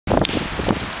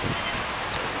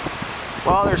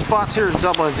Well, there's spots here in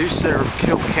Dublin that do serve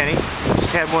Kilkenny.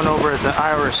 Just had one over at the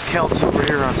Irish Celts over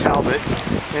here on Talbot,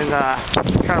 and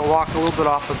try to walk a little bit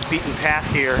off of the beaten path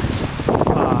here,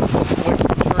 away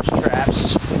from the tourist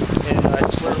traps. And I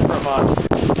just learned from a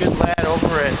good lad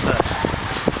over at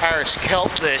the Irish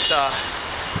Celt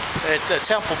that the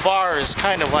Temple Bar is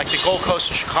kind of like the Gold Coast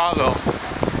of Chicago.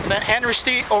 And that Henry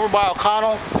Street over by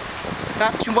O'Connell,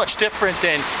 not too much different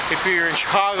than if you're in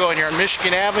Chicago and you're on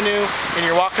Michigan Avenue and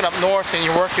you're walking up north and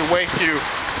you work your way through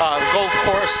Gold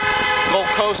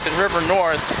Coast and River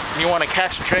North, and you want to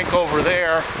catch a drink over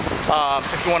there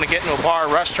if you want to get into a bar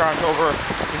or restaurant over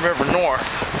in River North.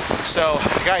 So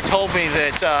the guy told me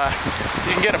that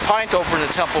you can get a pint over in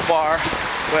the Temple Bar,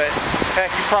 but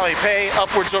heck, you probably pay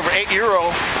upwards over €8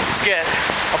 to get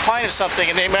a pint of something,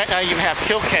 and they might not even have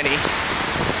Kilkenny.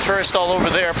 Tourists all over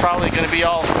there probably going to be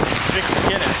all drinking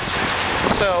Guinness.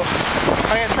 So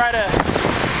I'm going to try to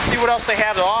see what else they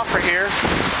have to offer here.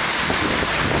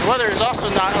 The weather is also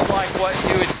not unlike what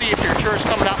you would see if you're a tourist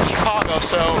coming out in Chicago.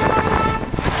 So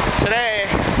today,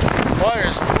 the weather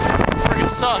freaking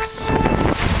sucks.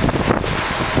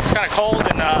 It's kind of cold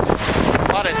and a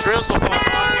lot of drizzle going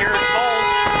on here. It's cold.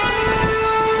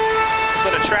 A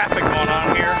bit of traffic going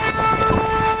on here.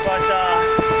 But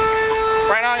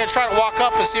right now I'm going to try to walk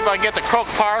up and see if I can get to Croke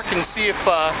Park and see if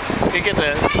we get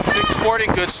the big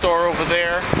sporting goods store over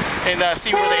there and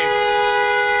see where they,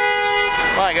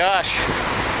 my gosh,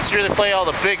 see where they play all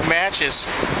the big matches.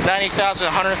 90,000,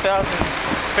 100,000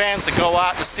 fans that go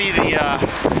out to see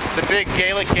the big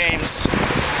Gaelic Games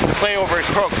to play over at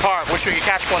Croke Park. Wish we could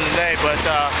catch one today, but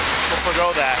we'll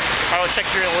forego that. All right, we'll check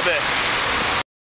you in a little bit.